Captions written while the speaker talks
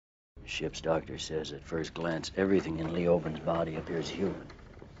Ship's doctor says at first glance, everything in Leoben's body appears human.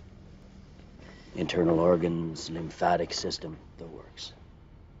 Internal organs, lymphatic system, the works.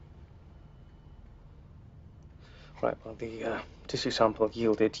 Right, well, the tissue sample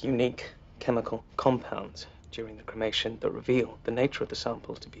yielded unique chemical compounds during the cremation that reveal the nature of the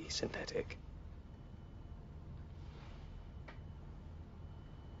sample to be synthetic.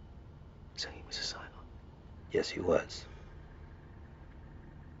 So he was a Cylon? Yes, he was.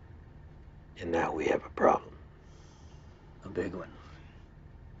 And now we have a problem. A big one.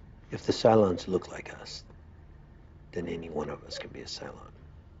 If the Cylons look like us, then any one of us can be a Cylon.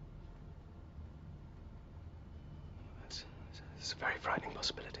 It's a very frightening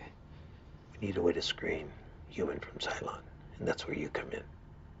possibility. We need a way to screen human from Cylon, and that's where you come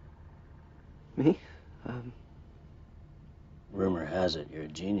in. Me? Rumor has it you're a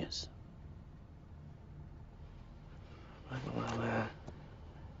genius. Well,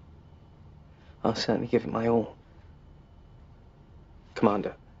 I'll certainly give it my all.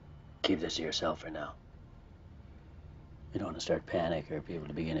 Commander. Keep this to yourself for now. You don't want to start panic or people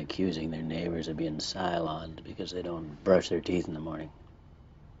to begin accusing their neighbors of being Cylons because they don't brush their teeth in the morning.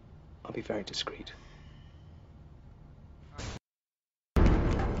 I'll be very discreet.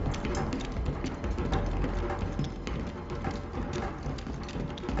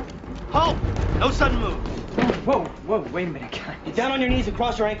 Halt! No sudden moves. Whoa, wait a minute, guys. Get down on your knees and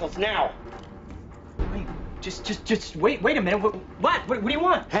cross your ankles, now. Wait, just wait a minute. What do you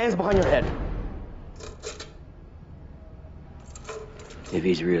want? Hands behind your head. If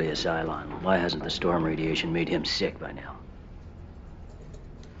he's really a Cylon, why hasn't the storm radiation made him sick by now?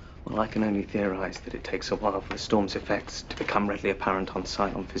 Well, I can only theorize that it takes a while for the storm's effects to become readily apparent on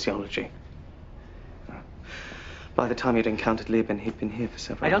Cylon physiology. By the time you'd encountered Lieben, he'd been here for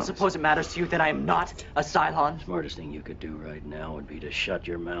several hours. I don't suppose it matters to you that I am not a Cylon? Smartest thing you could do right now would be to shut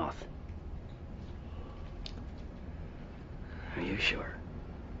your mouth. Are you sure?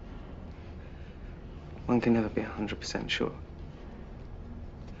 One can never be 100% sure.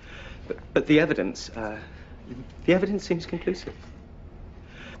 But the evidence seems conclusive.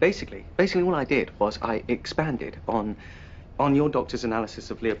 Basically all I did was I expanded on your doctor's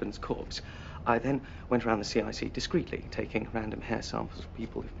analysis of Lieben's corpse. I then went around the CIC discreetly, taking random hair samples of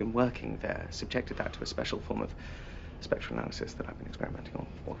people who've been working there, subjected that to a special form of spectral analysis that I've been experimenting on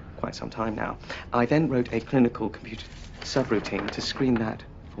for quite some time now. I then wrote a clinical computer subroutine to screen that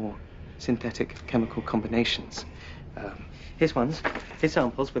for synthetic chemical combinations. His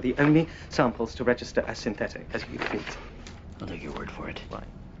samples were the only samples to register as synthetic, as you please. I'll take your word for it. Right.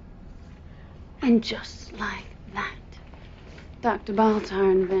 And just like that, Dr.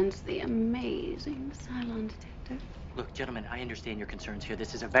 Baltar invents the amazing Cylon detector. Look, gentlemen, I understand your concerns here.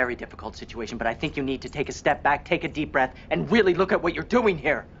 This is a very difficult situation, but I think you need to take a step back, take a deep breath, and really look at what you're doing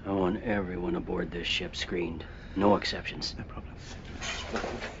here. I want everyone aboard this ship screened. No exceptions. No problem.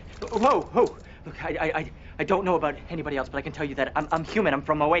 Whoa. Look, I don't know about anybody else, but I can tell you that I'm human. I'm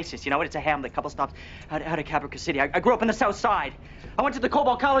from Oasis, you know? It's a hamlet, a couple stops out of Caprica City. I grew up in the South Side. I went to the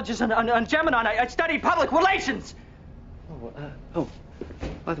Cobalt Colleges on Gemini. I studied public relations.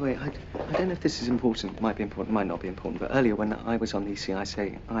 By the way, I don't know if this is important. It might be important, might not be important. But earlier, when I was on the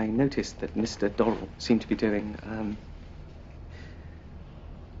CIC, I noticed that Mr. Dorrell seemed to be doing,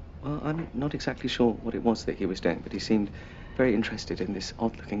 well, I'm not exactly sure what it was that he was doing, but he seemed very interested in this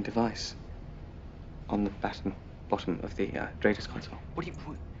odd-looking device on the bottom of the Drader's console.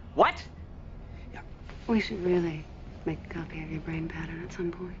 What? Yeah. We should really make a copy of your brain pattern at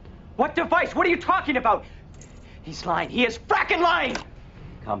some point. What device? What are you talking about? He's lying. He is fracking lying!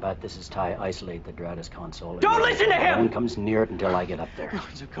 Combat, this is Ty. Isolate the Dratus console. Don't listen to him! No one comes near it until I get up there.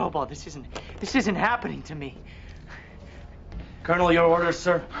 Lords of Cobalt, this isn't happening to me. Colonel, your orders,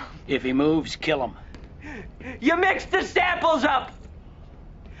 sir. If he moves, kill him. You mixed the samples up!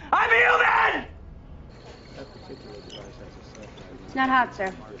 I'm human! It's not hot,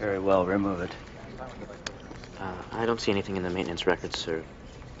 sir. Very well, remove it. I don't see anything in the maintenance records, sir.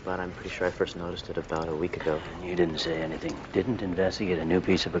 But I'm pretty sure I first noticed it about a week ago. You didn't say anything. Didn't investigate a new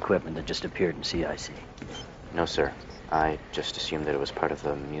piece of equipment that just appeared in CIC. No, sir. I just assumed that it was part of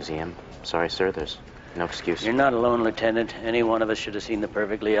the museum. Sorry, sir. There's no excuse. You're not alone, Lieutenant. Any one of us should have seen the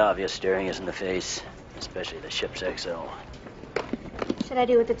perfectly obvious staring us in the face. Especially the ship's XO. What should I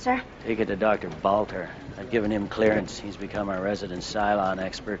do with it, sir? Take it to Dr. Baltar. I've given him clearance. He's become our resident Cylon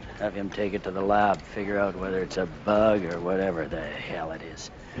expert. Have him take it to the lab, figure out whether it's a bug or whatever the hell it is.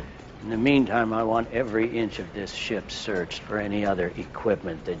 In the meantime, I want every inch of this ship searched for any other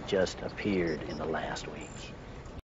equipment that just appeared in the last week.